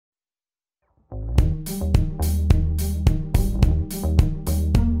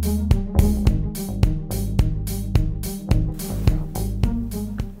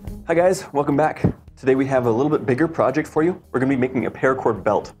Hi guys, welcome back. Today we have a little bit bigger project for you. We're going to be making a paracord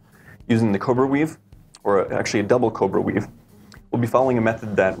belt using the Cobra weave, or actually a double Cobra weave. We'll be following a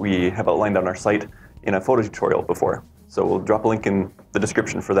method that we have outlined on our site in a photo tutorial before. So we'll drop a link in the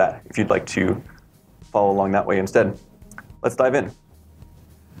description for that if you'd like to follow along that way instead. Let's dive in.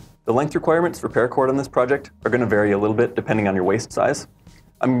 The length requirements for paracord on this project are going to vary a little bit depending on your waist size.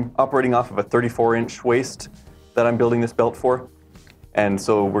 I'm operating off of a 34-inch waist that I'm building this belt for. And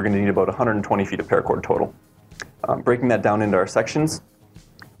so we're going to need about 120 feet of paracord total. Breaking that down into our sections,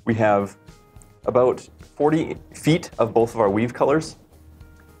 we have about 40 feet of both of our weave colors.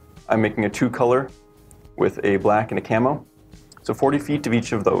 I'm making a 2-color with a black and a camo. So 40 feet of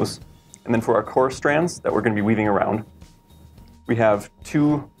each of those. And then for our core strands that we're going to be weaving around, we have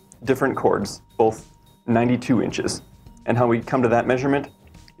 2 different cords, both 92 inches. And how we come to that measurement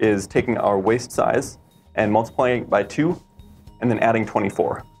is taking our waist size and multiplying it by 2, and then adding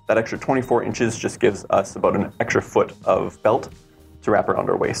 24. That extra 24 inches just gives us about an extra foot of belt to wrap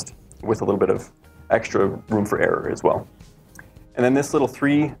around our waist, with a little bit of extra room for error as well. And then this little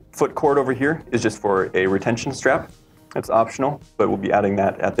 3-foot cord over here is just for a retention strap. It's optional, but we'll be adding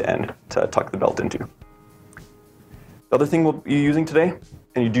that at the end to tuck the belt into. The other thing we'll be using today,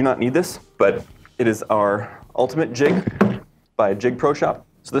 and you do not need this, but it is our ultimate jig by Jig Pro Shop.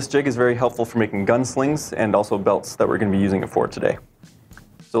 So this jig is very helpful for making gun slings and also belts that we're going to be using it for today.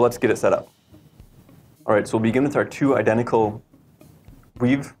 So let's get it set up. All right, so we'll begin with our 2 identical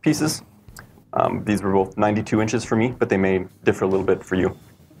weave pieces. These were both 92 inches for me, but they may differ a little bit for you.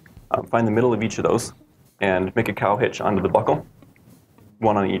 Find the middle of each of those and make a cow hitch onto the buckle,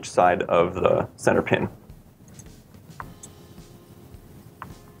 one on each side of the center pin.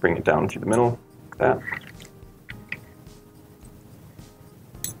 Bring it down through the middle, like that.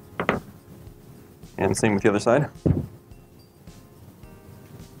 And same with the other side.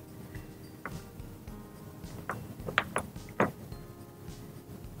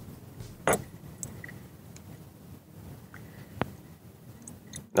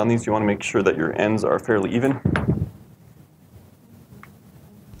 On these, you want to make sure that your ends are fairly even.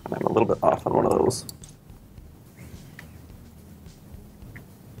 I'm a little bit off on one of those.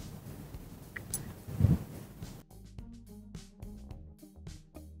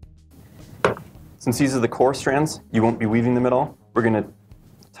 Since these are the core strands, you won't be weaving them at all. We're going to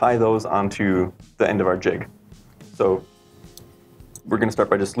tie those onto the end of our jig. So we're going to start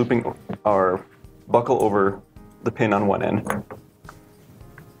by just looping our buckle over the pin on one end.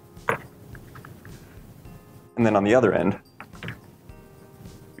 And then on the other end,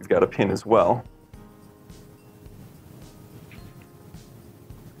 we've got a pin as well.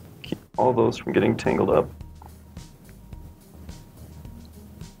 Keep all those from getting tangled up.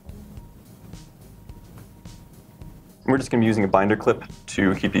 We're just going to be using a binder clip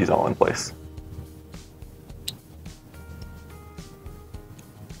to keep these all in place.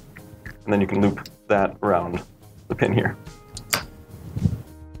 And then you can loop that around the pin here.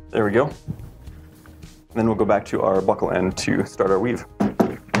 There we go. And then we'll go back to our buckle end to start our weave.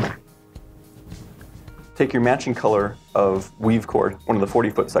 Take your matching color of weave cord, one of the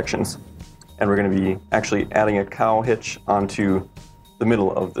 40-foot sections, and we're going to be actually adding a cow hitch onto the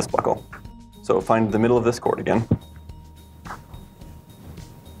middle of this buckle. So find the middle of this cord again.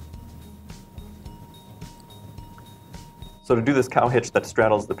 So to do this cow hitch that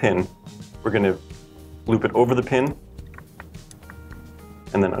straddles the pin, we're going to loop it over the pin,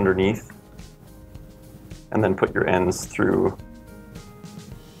 and then underneath, and then put your ends through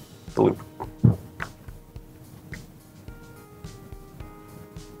the loop. And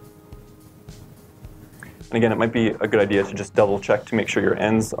again, it might be a good idea to just double check to make sure your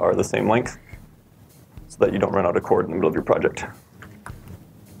ends are the same length so that you don't run out of cord in the middle of your project.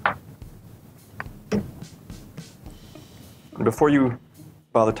 And before you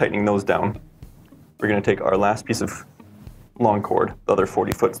bother tightening those down, we're going to take our last piece of long cord, the other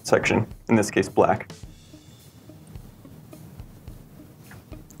 40-foot section, in this case black,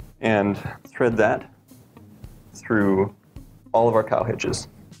 and thread that through all of our cow hitches.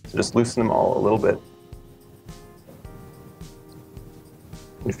 So just loosen them all a little bit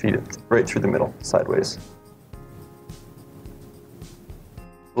and feed it right through the middle, sideways.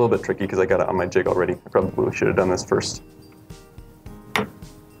 A little bit tricky because I got it on my jig already. I probably should have done this first.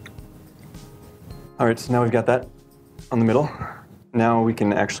 All right, so now we've got that on the middle. Now we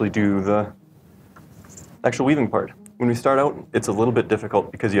can actually do the actual weaving part. When we start out, it's a little bit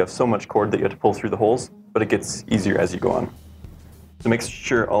difficult because you have so much cord that you have to pull through the holes, but it gets easier as you go on. So make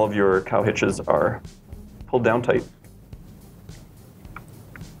sure all of your cow hitches are pulled down tight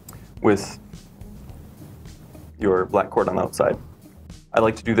with your black cord on the outside. I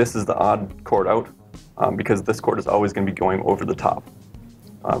like to do this as the odd cord out because this cord is always going to be going over the top.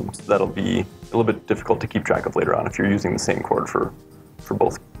 So that'll be a little bit difficult to keep track of later on if you're using the same cord for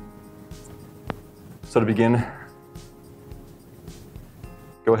both. So to begin,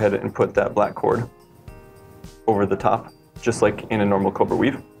 go ahead and put that black cord over the top, just like in a normal Cobra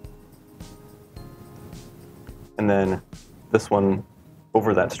weave. And then this one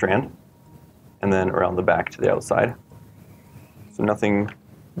over that strand, and then around the back to the outside. So nothing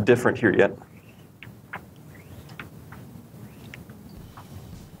different here yet.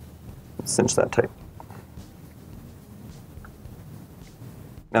 Cinch that tight.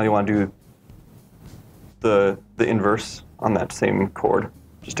 Now you want to do the inverse on that same cord,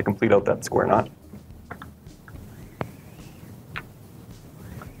 just to complete out that square knot.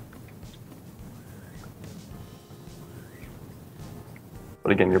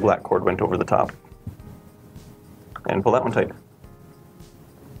 But again, your black cord went over the top. And pull that one tight.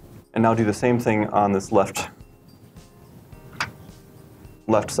 And now do the same thing on this left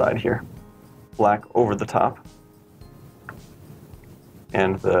side here. Black over the top.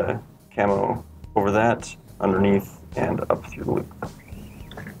 And the camo over that, underneath, and up through the loop.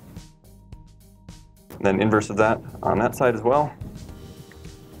 And then inverse of that on that side as well.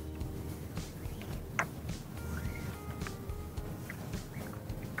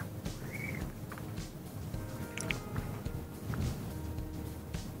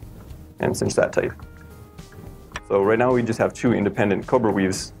 And cinch that tight. So right now we just have two independent Cobra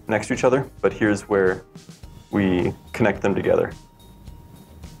weaves next to each other, but here's where we connect them together.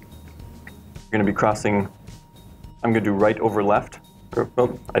 You're going to be crossing, I'm going to do right over left, or,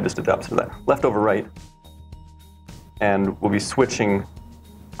 well, I just did the opposite of that, left over right, and we'll be switching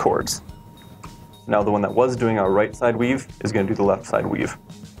cords. Now the one that was doing our right side weave is going to do the left side weave,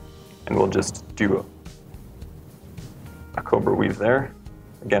 and we'll just do a Cobra weave there.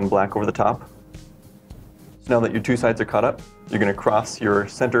 Again, black over the top. So now that your two sides are caught up, you're going to cross your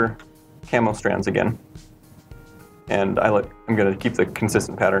center camo strands again. And I'm going to keep the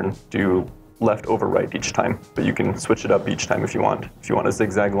consistent pattern, do left over right each time, but you can switch it up each time if you want. If you want a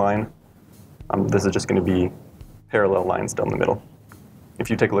zigzag line, this is just going to be parallel lines down the middle.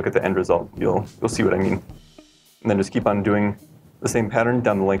 If you take a look at the end result, you'll see what I mean. And then just keep on doing the same pattern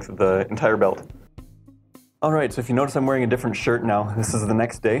down the length of the entire belt. All right, so if you notice I'm wearing a different shirt now, this is the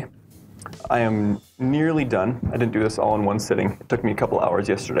next day. I am nearly done. I didn't do this all in one sitting. It took me a couple hours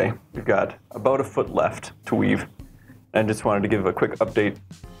yesterday. We've got about a foot left to weave. And I just wanted to give a quick update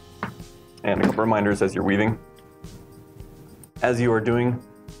and a couple reminders as you're weaving. As you are doing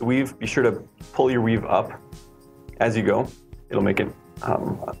the weave, be sure to pull your weave up as you go. It'll make it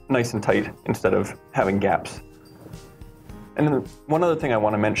nice and tight instead of having gaps. And then one other thing I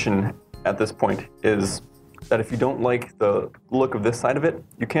want to mention at this point is that if you don't like the look of this side of it,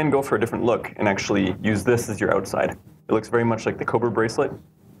 you can go for a different look and actually use this as your outside. It looks very much like the Cobra bracelet,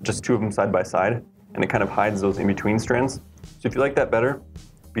 just two of them side by side, and it kind of hides those in-between strands. So if you like that better,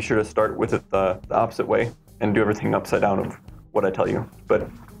 be sure to start with it the opposite way and do everything upside down of what I tell you. But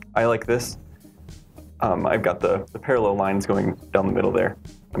I like this. I've got the parallel lines going down the middle there.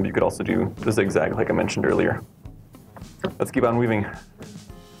 You could also do the zigzag like I mentioned earlier. Let's keep on weaving.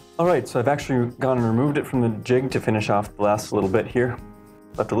 All right, so I've actually gone and removed it from the jig to finish off the last little bit here.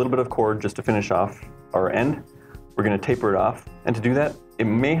 Left a little bit of cord just to finish off our end. We're going to taper it off, and to do that, it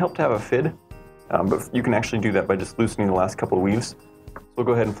may help to have a fid, but you can actually do that by just loosening the last couple of weaves. So we'll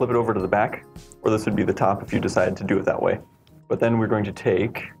go ahead and flip it over to the back, or this would be the top if you decide to do it that way. But then we're going to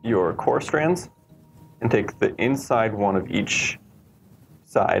take your core strands and take the inside one of each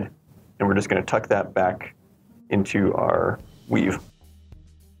side, and we're just going to tuck that back into our weave.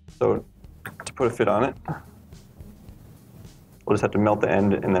 So to put a fid on it, we'll just have to melt the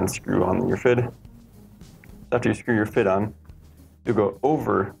end and then screw on your fid. After you screw your fid on, you'll go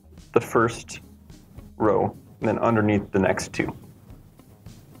over the first row and then underneath the next two.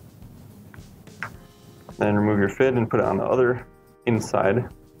 Then remove your fid and put it on the other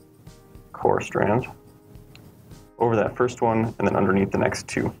inside core strand, over that first one and then underneath the next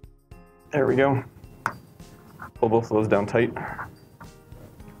two. There we go. Pull both of those down tight.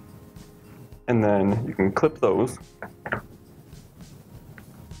 And then you can clip those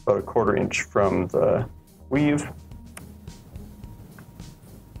about a 1/4 inch from the weave.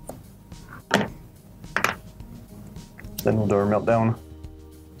 Then we'll do our melt down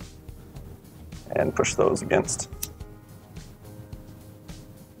and push those against.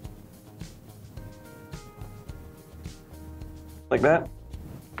 Like that.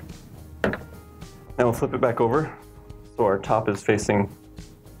 Now we'll flip it back over so our top is facing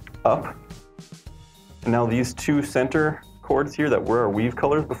up. And now these two center cords here that were our weave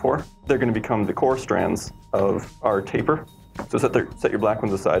colors before, they're going to become the core strands of our taper. So set your black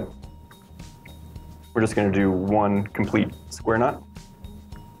ones aside. We're just going to do one complete square knot.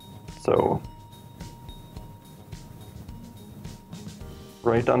 So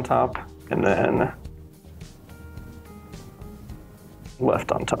right on top, and then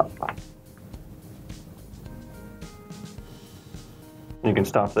left on top. You can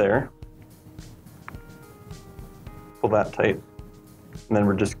stop there, pull that tight, and then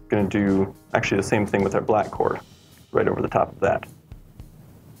we're just going to do actually the same thing with our black cord right over the top of that.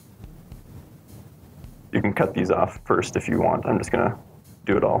 You can cut these off first if you want. I'm just going to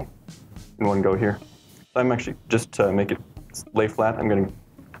do it all in one go here. So I'm actually, just to make it lay flat, I'm going to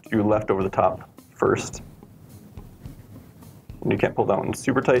do left over the top first. And you can't pull that one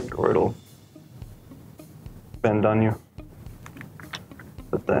super tight or it'll bend on you.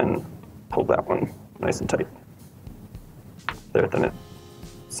 But then pull that one nice and tight. There, then it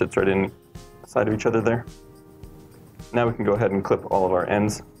sits right in the side of each other there. Now we can go ahead and clip all of our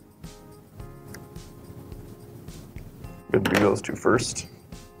ends. Good to do those two first.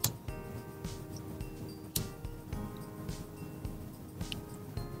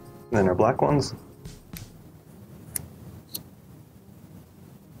 And then our black ones.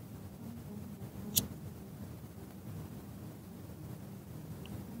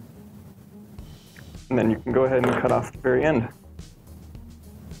 And then you can go ahead and cut off the very end.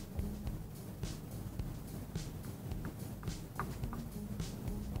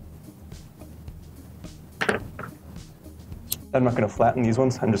 I'm not going to flatten these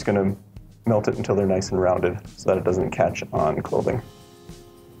ones, I'm just going to melt it until they're nice and rounded so that it doesn't catch on clothing.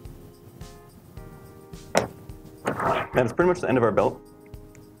 And that's pretty much the end of our belt.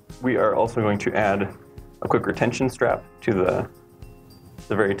 We are also going to add a quick retention strap to the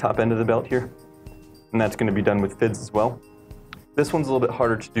very top end of the belt here. And that's going to be done with fids as well. This one's a little bit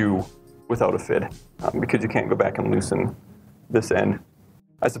harder to do without a fid because you can't go back and loosen this end.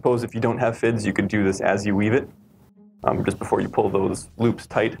 I suppose if you don't have fids, you could do this as you weave it. Just before you pull those loops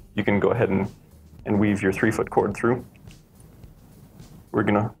tight, you can go ahead and weave your 3-foot cord through. We're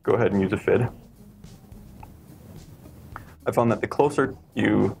going to go ahead and use a fid. I found that the closer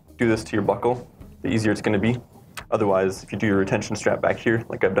you do this to your buckle, the easier it's going to be. Otherwise, if you do your retention strap back here,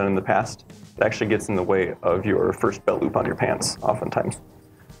 like I've done in the past, it actually gets in the way of your first belt loop on your pants, oftentimes.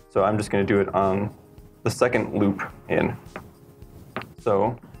 So I'm just going to do it on the second loop in.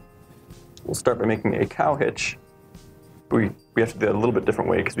 So we'll start by making a cow hitch. We have to do it a little bit different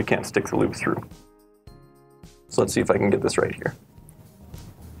way because we can't stick the loop through. So let's see if I can get this right here.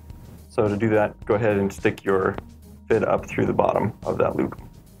 So to do that, go ahead and stick your fid up through the bottom of that loop.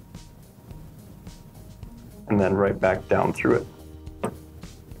 And then right back down through it.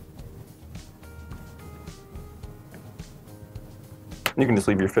 You can just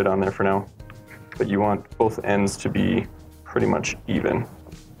leave your fid on there for now, but you want both ends to be pretty much even,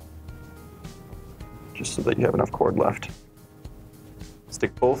 just so that you have enough cord left.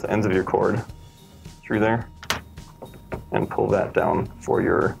 Stick both ends of your cord through there and pull that down for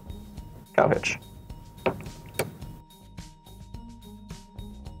your cow hitch.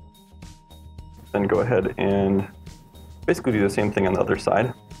 Then go ahead and basically do the same thing on the other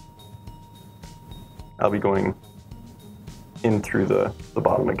side. I'll be going in through the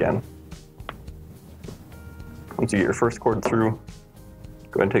bottom again. Once you get your first cord through,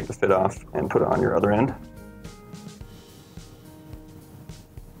 go ahead and take the fid off and put it on your other end.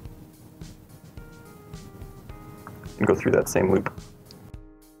 And go through that same loop.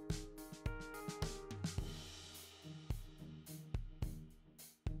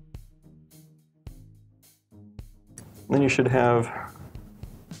 Then you should have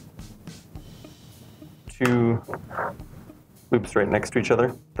 2 loops right next to each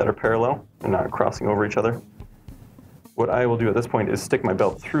other that are parallel and not crossing over each other. What I will do at this point is stick my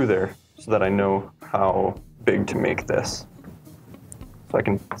belt through there so that I know how big to make this. So I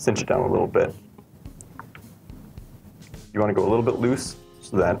can cinch it down a little bit. You want to go a little bit loose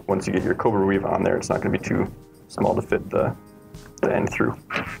so that once you get your Cobra weave on there, it's not going to be too small to fit the end through.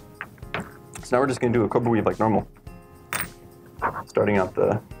 So now we're just going to do a Cobra weave like normal. Starting out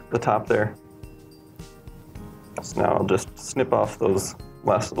the top there. So now I'll just snip off those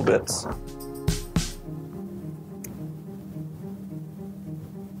last little bits.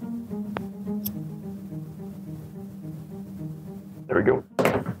 There we go.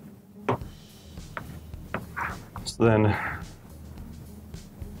 So then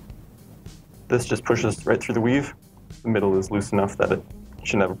this just pushes right through the weave. The middle is loose enough that it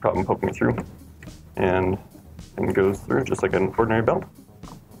shouldn't have a problem poking through. And goes through just like an ordinary belt.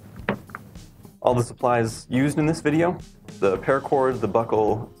 All the supplies used in this video the paracord, the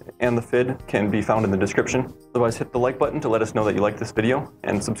buckle, and the FID can be found in the description. Otherwise, hit the like button to let us know that you like this video,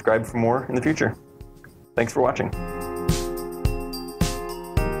 and subscribe for more in the future. Thanks for watching.